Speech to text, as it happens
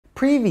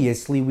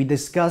Previously, we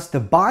discussed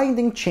the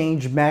binding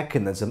change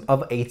mechanism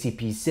of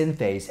ATP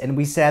synthase, and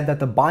we said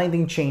that the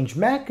binding change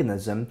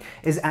mechanism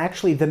is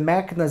actually the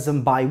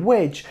mechanism by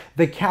which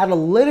the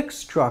catalytic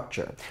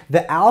structure,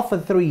 the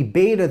alpha-3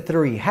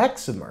 beta-3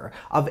 hexamer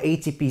of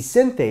ATP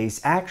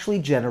synthase actually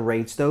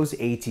generates those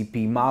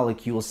ATP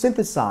molecules,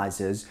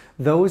 synthesizes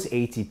those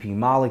ATP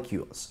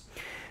molecules.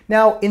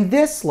 Now, in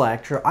this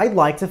lecture, I'd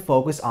like to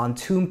focus on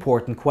two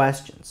important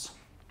questions.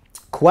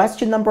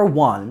 Question number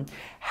one,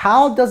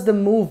 how does the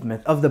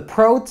movement of the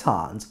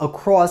protons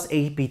across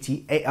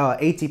ATP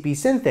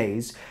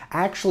synthase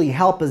actually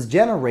help us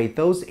generate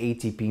those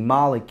ATP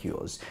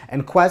molecules?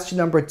 And question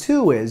number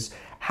two is,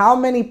 how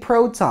many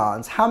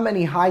protons, how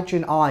many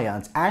hydrogen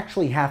ions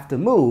actually have to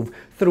move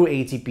through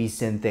ATP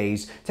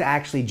synthase to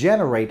actually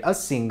generate a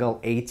single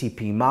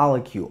ATP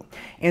molecule?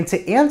 And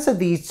to answer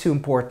these two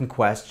important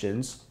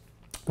questions,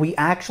 we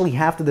actually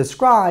have to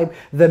describe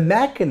the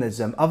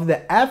mechanism of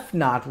the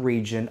F0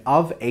 region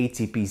of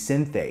ATP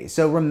synthase.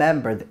 So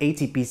remember, the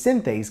ATP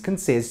synthase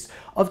consists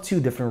of two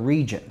different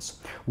regions.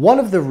 One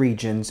of the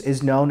regions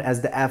is known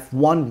as the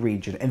F1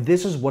 region, and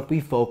this is what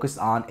we focused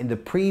on in the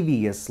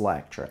previous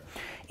lecture.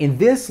 In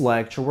this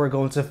lecture, we're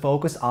going to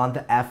focus on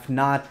the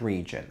F0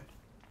 region.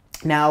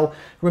 Now,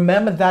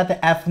 remember that the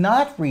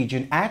F0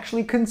 region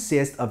actually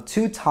consists of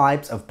two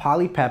types of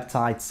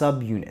polypeptide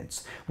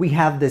subunits. We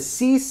have the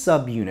C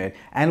subunit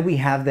and we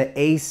have the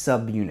A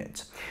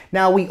subunit.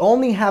 Now, we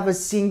only have a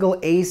single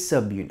A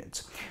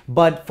subunit,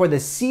 but for the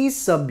C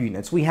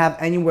subunits, we have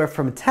anywhere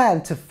from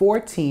 10 to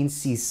 14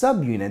 C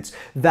subunits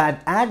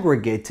that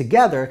aggregate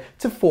together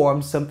to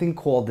form something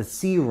called the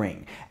C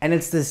ring. And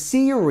it's the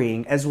C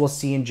ring, as we'll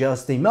see in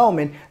just a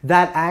moment,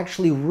 that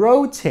actually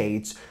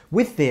rotates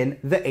within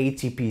the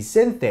ATP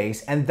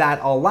synthase, and that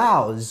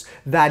allows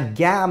that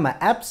gamma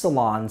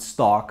epsilon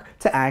stalk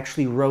to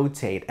actually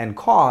rotate and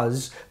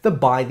cause the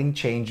binding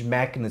change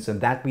mechanism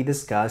that we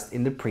discussed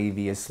in the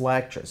previous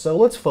lecture. So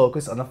let's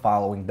focus on the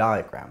following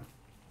diagram.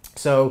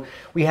 So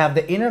we have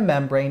the inner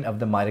membrane of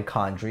the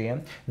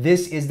mitochondria.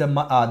 This is the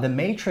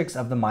matrix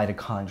of the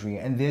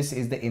mitochondria, and this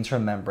is the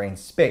intramembrane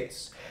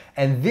space.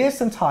 And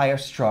this entire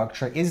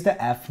structure is the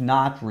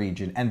F0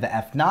 region, and the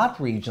F0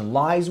 region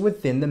lies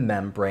within the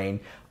membrane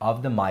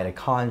of the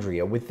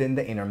mitochondria, within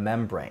the inner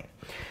membrane.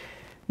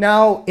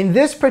 Now, in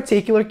this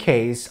particular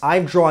case,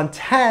 I've drawn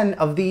 10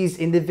 of these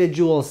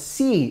individual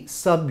C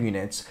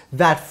subunits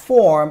that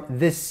form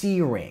the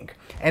C ring.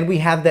 And we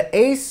have the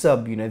A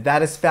subunit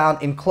that is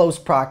found in close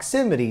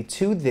proximity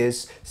to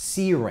this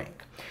C ring.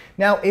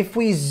 Now, if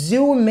we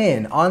zoom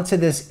in onto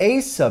this A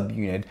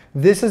subunit,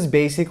 this is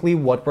basically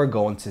what we're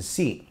going to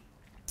see.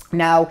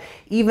 Now,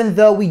 even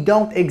though we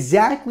don't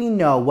exactly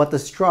know what the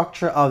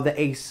structure of the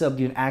A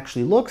subunit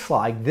actually looks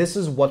like, this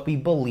is what we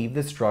believe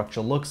the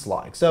structure looks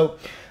like. So,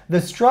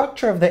 the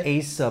structure of the A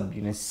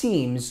subunit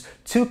seems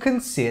to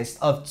consist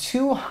of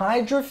two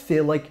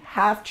hydrophilic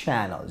half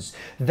channels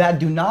that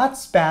do not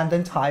span the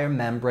entire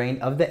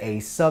membrane of the A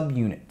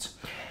subunit.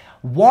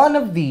 One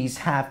of these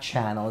half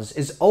channels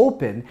is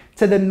open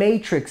to the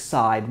matrix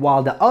side,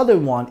 while the other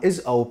one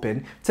is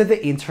open to the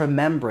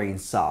intramembrane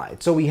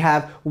side. So we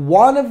have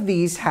one of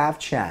these half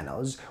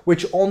channels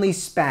which only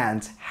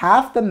spans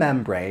half the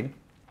membrane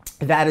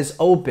that is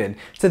open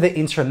to the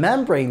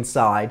intramembrane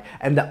side,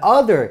 and the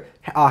other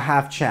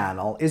half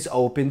channel is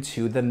open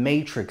to the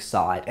matrix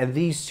side. And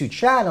these two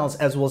channels,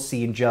 as we'll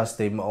see in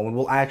just a moment,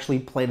 will actually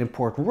play an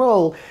important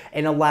role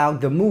in allowing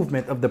the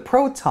movement of the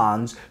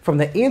protons from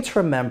the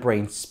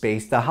intramembrane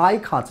space, the high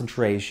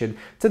concentration,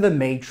 to the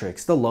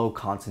matrix, the low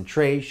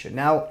concentration.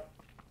 Now,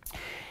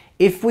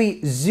 if we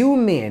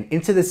zoom in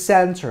into the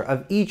center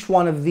of each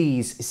one of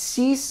these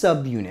C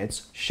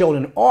subunits, shown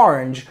in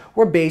orange,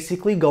 we're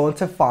basically going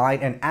to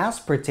find an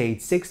aspartate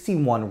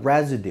 61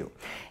 residue.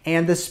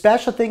 And the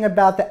special thing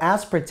about the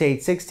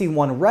aspartate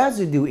 61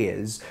 residue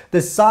is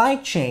the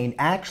side chain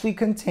actually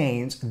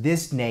contains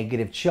this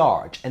negative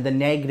charge. And the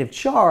negative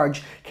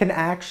charge can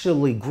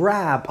actually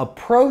grab a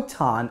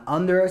proton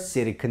under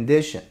acidic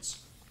conditions.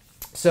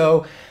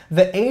 So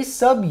the A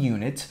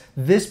subunit,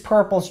 this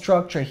purple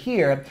structure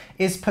here,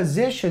 is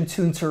positioned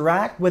to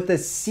interact with the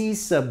C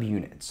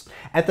subunits.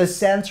 At the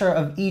center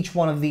of each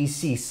one of these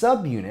C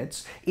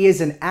subunits is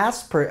an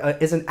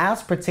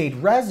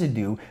aspartate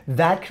residue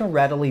that can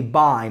readily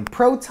bind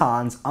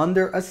protons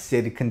under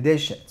acidic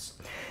conditions.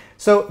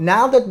 So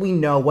now that we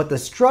know what the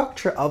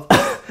structure of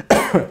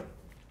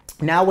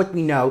Now that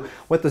we know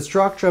what the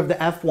structure of the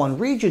F1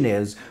 region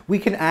is, we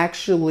can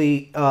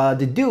actually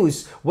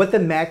deduce what the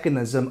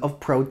mechanism of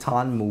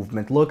proton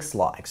movement looks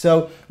like.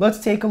 So let's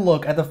take a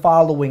look at the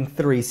following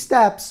three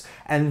steps,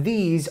 and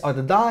these are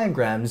the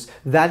diagrams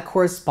that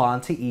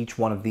correspond to each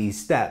one of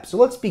these steps. So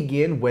let's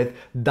begin with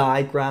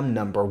diagram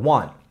number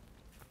one.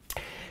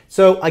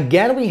 So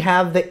again, we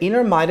have the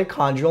inner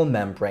mitochondrial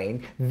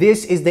membrane.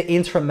 This is the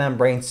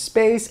intramembrane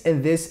space,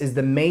 and this is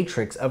the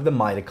matrix of the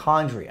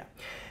mitochondria.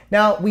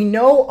 Now, we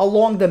know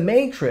along the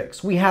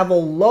matrix, we have a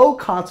low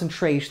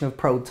concentration of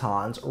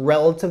protons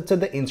relative to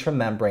the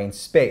intramembrane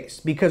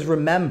space. Because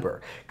remember,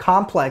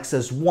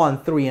 complexes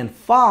 1, 3, and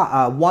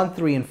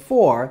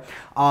 4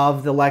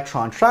 of the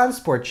electron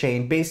transport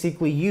chain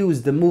basically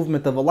use the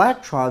movement of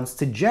electrons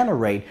to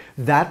generate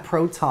that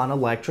proton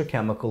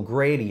electrochemical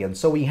gradient.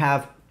 So we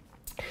have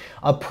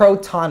a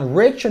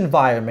proton-rich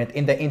environment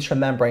in the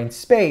intramembrane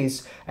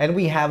space, and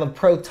we have a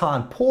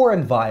proton-poor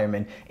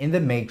environment in the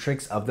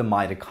matrix of the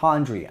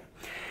mitochondria.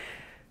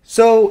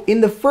 So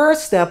in the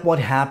first step, what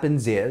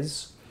happens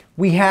is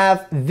we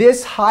have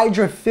this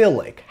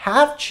hydrophilic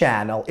half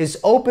channel is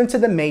open to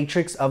the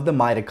matrix of the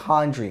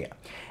mitochondria.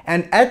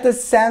 And at the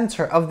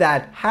center of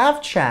that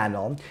half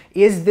channel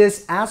is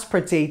this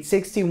aspartate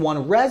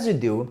 61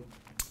 residue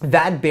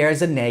that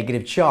bears a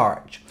negative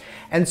charge.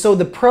 And so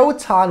the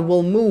proton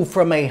will move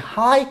from a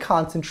high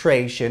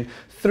concentration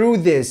through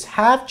this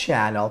half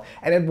channel,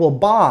 and it will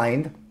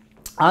bind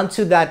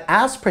onto that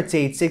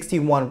aspartate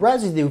 61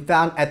 residue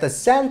found at the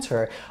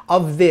center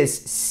of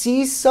this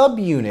C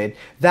subunit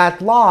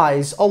that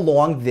lies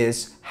along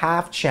this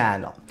half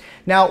channel.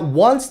 Now,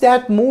 once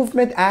that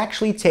movement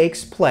actually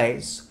takes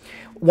place,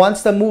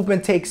 once the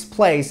movement takes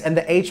place and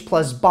the H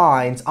plus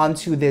binds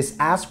onto this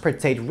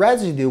aspartate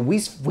residue, we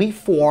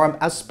form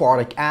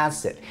aspartic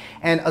acid.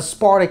 And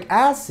aspartic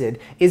acid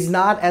is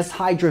not as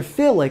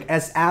hydrophilic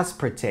as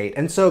aspartate.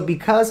 And so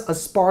because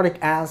aspartic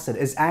acid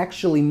is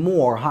actually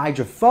more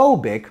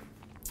hydrophobic,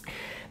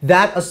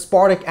 that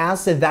aspartic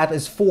acid that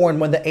is formed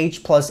when the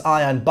H plus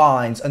ion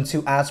binds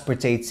onto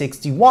aspartate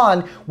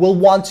 61 will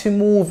want to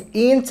move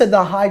into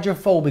the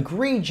hydrophobic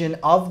region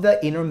of the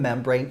inner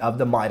membrane of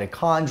the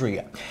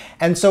mitochondria.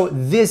 And so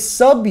this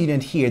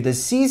subunit here, the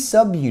C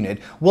subunit,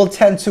 will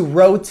tend to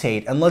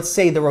rotate. And let's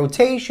say the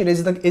rotation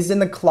is in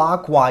the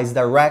clockwise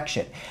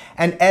direction.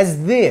 And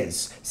as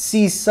this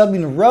C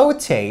subunit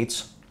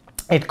rotates,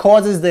 it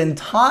causes the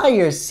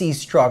entire C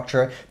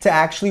structure to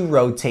actually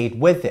rotate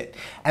with it.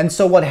 And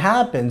so what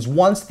happens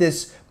once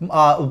this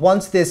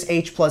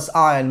H plus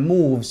ion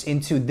moves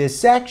into this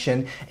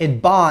section,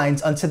 it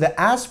binds onto the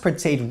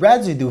aspartate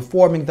residue,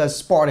 forming the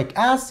aspartic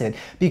acid.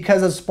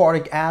 Because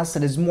aspartic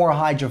acid is more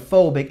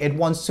hydrophobic, it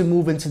wants to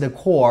move into the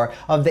core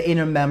of the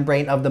inner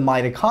membrane of the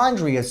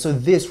mitochondria. So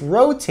this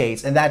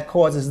rotates, and that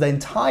causes the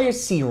entire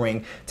C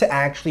ring to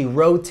actually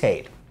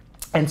rotate.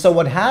 And so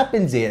what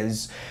happens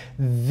is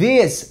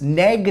this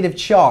negative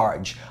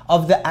charge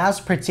of the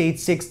aspartate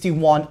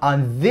 61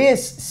 on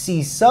this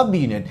C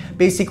subunit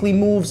basically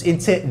moves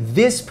into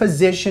this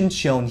position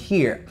shown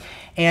here.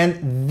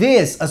 And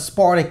this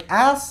aspartic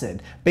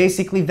acid,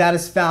 basically that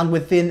is found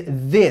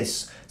within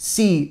this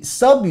C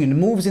subunit,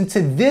 moves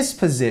into this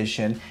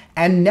position,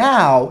 and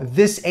now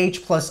this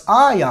H plus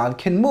ion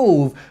can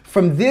move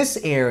from this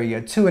area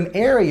to an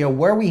area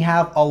where we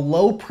have a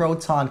low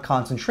proton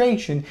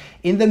concentration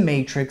in the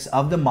matrix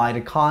of the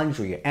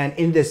mitochondria. And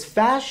in this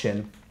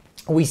fashion,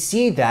 we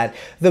see that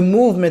the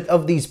movement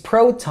of these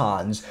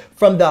protons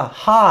from the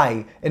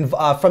high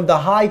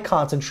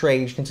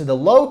concentration to the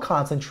low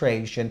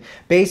concentration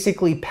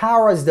basically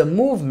powers the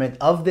movement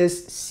of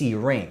this C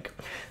ring.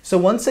 So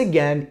once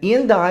again,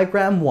 in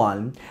diagram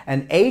 1,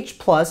 an H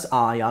plus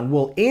ion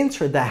will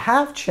enter the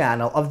half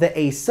channel of the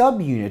A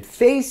subunit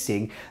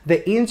facing the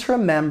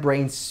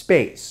intramembrane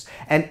space,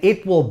 and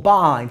it will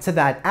bind to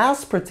that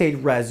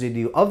aspartate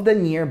residue of the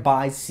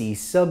nearby C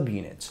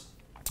subunit.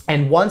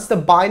 And once the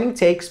binding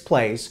takes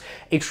place,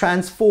 it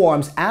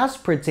transforms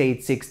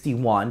aspartate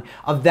 61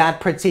 of that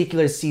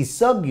particular C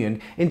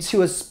subunit into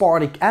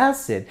aspartic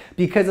acid.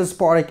 Because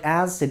aspartic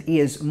acid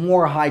is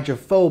more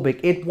hydrophobic,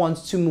 it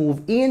wants to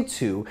move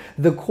into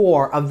the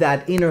core of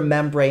that inner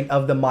membrane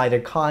of the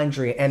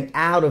mitochondria and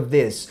out of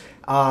this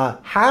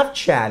half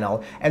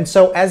channel. And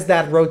so as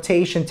that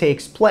rotation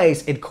takes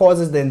place, it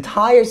causes the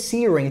entire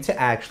C ring to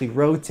actually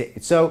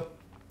rotate. So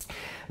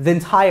the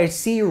entire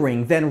C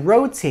ring then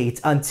rotates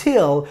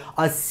until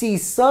a C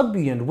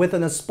subunit with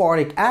an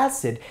aspartic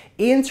acid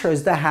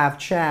enters the half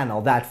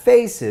channel that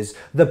faces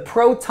the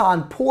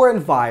proton-poor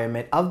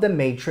environment of the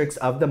matrix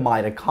of the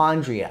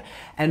mitochondria.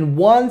 And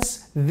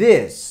once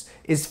this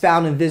is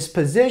found in this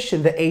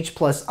position, the H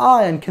plus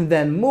ion can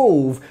then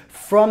move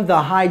from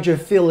the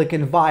hydrophilic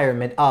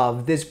environment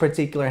of this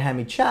particular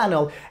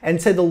hemichannel and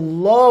to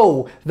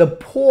the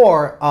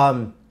poor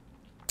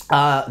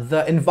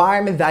the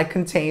environment that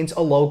contains a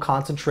low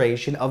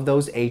concentration of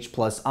those H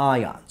plus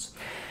ions.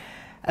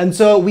 And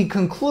so we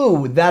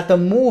conclude that the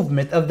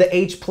movement of the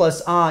H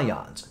plus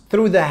ions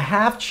through the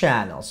half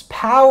channels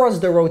powers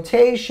the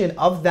rotation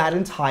of that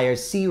entire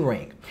C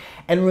ring.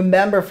 And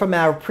remember from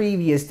our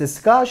previous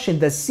discussion,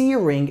 the C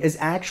ring is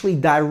actually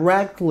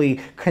directly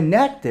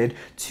connected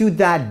to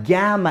that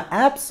gamma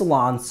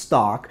epsilon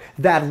stalk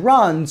that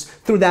runs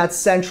through that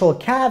central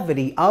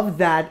cavity of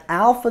that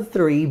alpha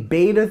 3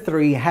 beta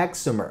 3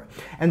 hexamer.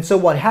 And so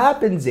what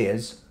happens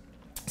is,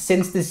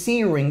 since the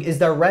C ring is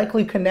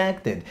directly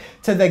connected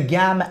to the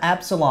gamma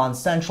epsilon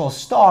central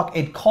stalk,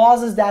 it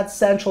causes that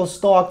central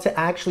stalk to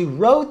actually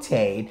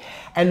rotate,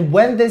 And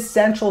when this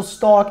central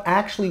stalk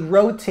actually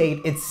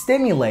rotates, it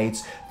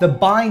stimulates the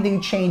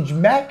binding change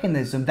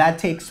mechanism that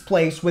takes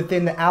place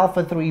within the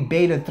alpha-3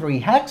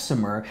 beta-3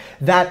 hexamer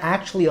that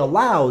actually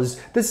allows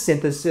the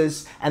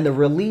synthesis and the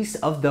release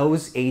of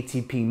those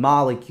ATP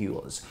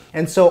molecules.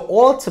 And so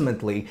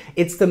ultimately,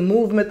 it's the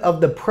movement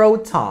of the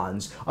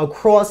protons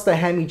across the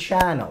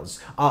hemichannels,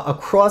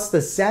 across the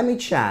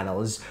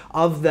semichannels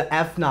of the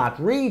F0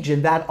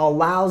 region that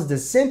allows the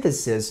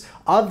synthesis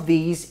of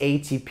these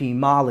ATP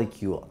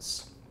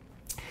molecules.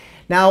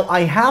 Now,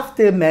 I have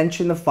to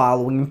mention the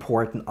following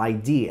important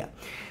idea.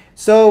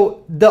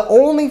 So, the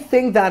only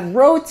thing that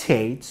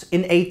rotates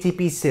in ATP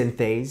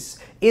synthase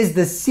is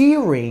the C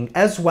ring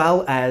as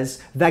well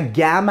as the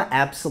gamma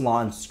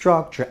epsilon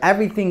structure.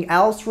 Everything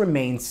else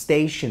remains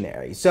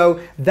stationary. So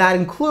that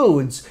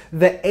includes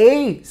the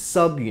A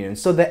subunit.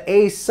 So the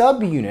A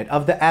subunit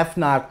of the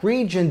F0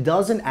 region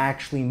doesn't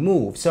actually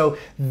move. So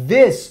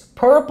this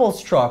purple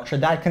structure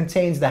that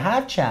contains the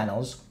half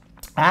channels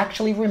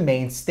actually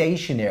remains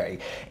stationary.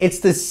 It's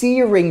the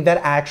C ring that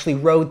actually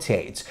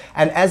rotates.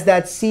 And as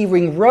that C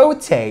ring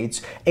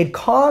rotates, it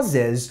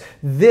causes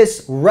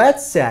this red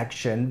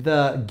section,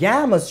 the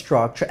gamma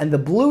structure, and the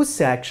blue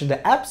section,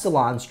 the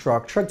epsilon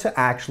structure, to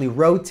actually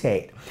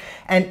rotate.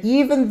 And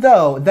even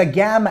though the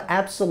gamma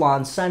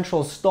epsilon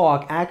central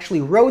stalk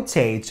actually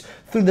rotates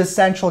through the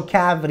central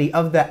cavity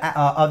of the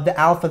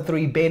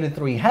alpha-3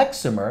 beta-3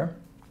 hexamer,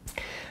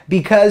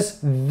 because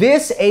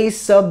this A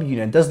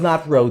subunit does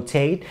not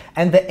rotate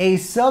and the A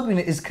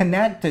subunit is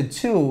connected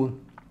to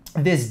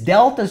this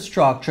delta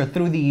structure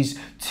through these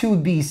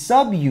 2B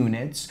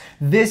subunits,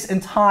 this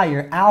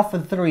entire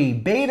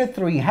alpha-3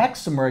 beta-3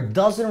 hexamer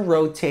doesn't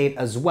rotate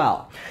as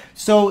well.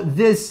 So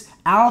this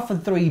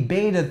alpha-3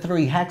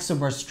 beta-3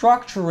 hexamer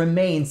structure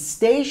remains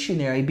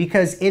stationary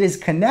because it is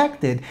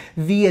connected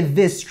via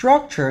this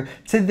structure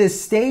to this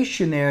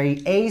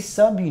stationary A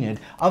subunit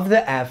of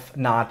the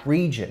F0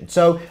 region.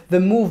 So the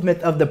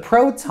movement of the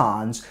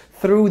protons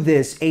through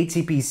this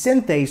ATP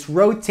synthase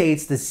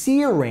rotates the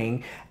C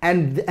ring,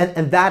 and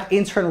that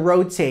in turn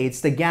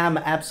rotates the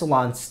gamma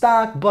epsilon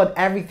stalk, but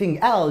everything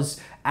else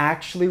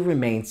actually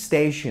remains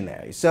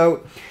stationary.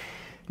 So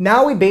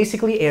now we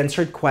basically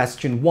answered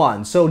question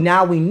 1. So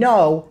now we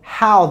know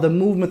how the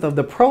movement of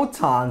the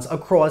protons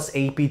across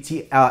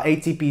ATP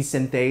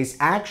synthase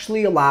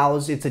actually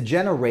allows it to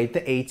generate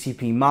the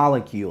ATP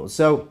molecules.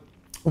 So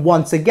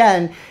once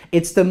again,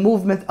 it's the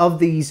movement of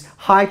these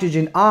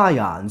hydrogen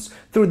ions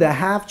through the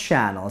half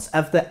channels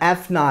of the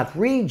F0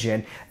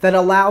 region that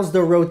allows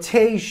the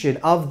rotation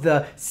of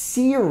the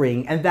C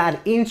ring, and that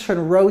in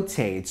turn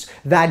rotates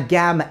that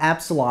gamma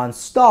epsilon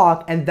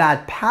stalk, and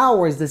that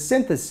powers the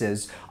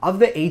synthesis of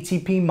the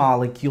ATP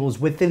molecules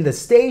within the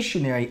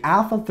stationary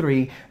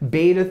alpha-3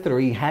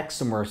 beta-3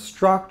 hexamer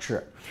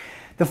structure.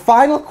 The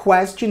final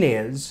question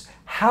is,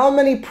 how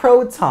many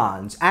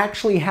protons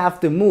actually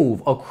have to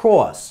move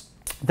across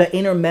the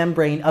inner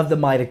membrane of the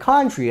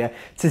mitochondria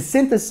to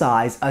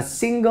synthesize a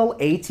single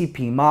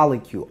ATP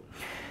molecule?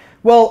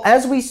 Well,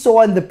 as we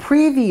saw in the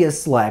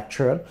previous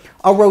lecture,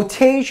 a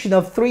rotation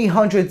of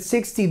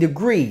 360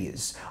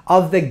 degrees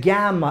of the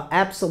gamma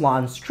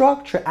epsilon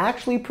structure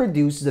actually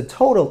produces a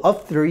total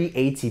of 3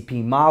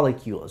 ATP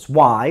molecules.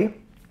 Why?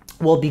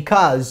 Well,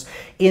 because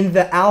in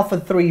the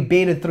alpha-3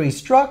 beta-3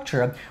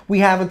 structure, we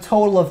have a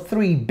total of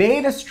 3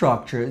 beta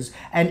structures,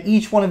 and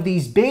each one of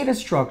these beta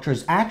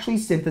structures actually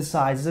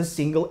synthesizes a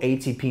single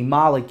ATP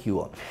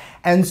molecule.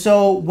 And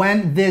so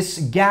when this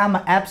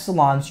gamma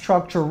epsilon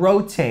structure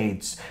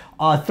rotates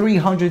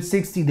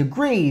 360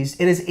 degrees,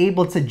 it is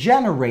able to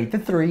generate the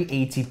 3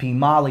 ATP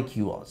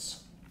molecules.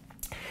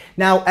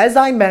 Now, as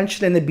I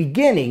mentioned in the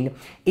beginning,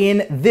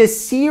 in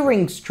this C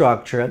ring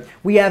structure,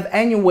 we have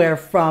anywhere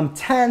from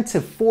 10 to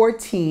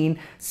 14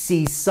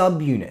 C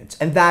subunits.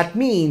 And that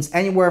means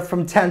anywhere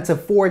from 10 to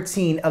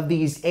 14 of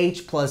these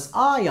H+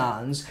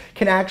 ions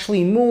can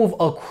actually move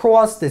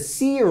across the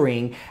C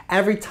ring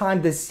every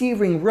time the C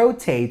ring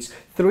rotates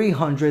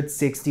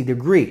 360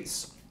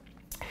 degrees.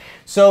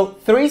 So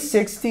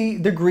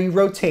 360-degree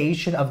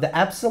rotation of the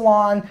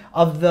epsilon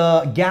of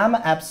the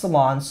gamma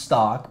epsilon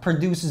stalk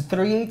produces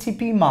 3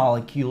 ATP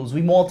molecules.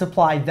 We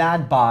multiply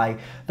that by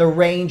the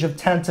range of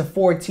 10 to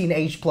 14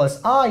 H+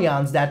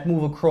 ions that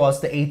move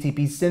across the ATP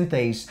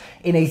synthase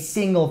in a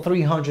single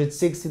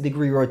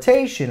 360-degree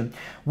rotation.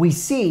 We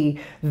see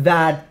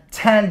that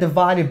 10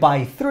 divided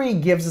by 3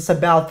 gives us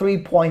about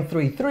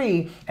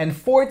 3.33, and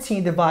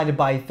 14 divided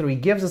by 3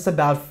 gives us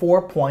about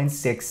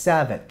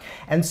 4.67.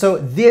 And so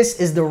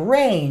this is the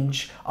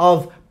range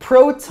of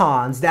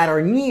protons that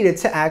are needed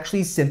to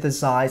actually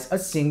synthesize a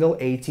single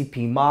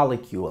ATP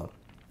molecule.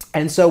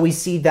 And so we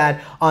see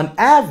that on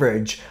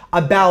average,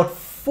 about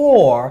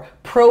 4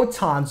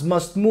 protons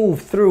must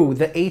move through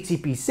the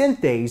ATP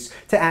synthase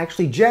to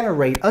actually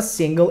generate a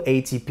single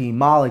ATP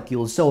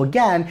molecule. So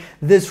again,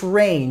 this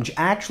range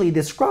actually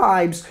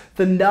describes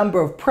the number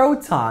of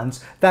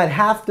protons that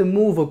have to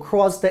move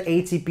across the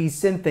ATP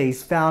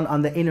synthase found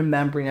on the inner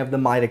membrane of the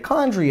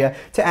mitochondria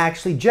to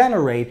actually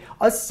generate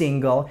a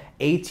single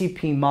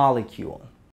ATP molecule.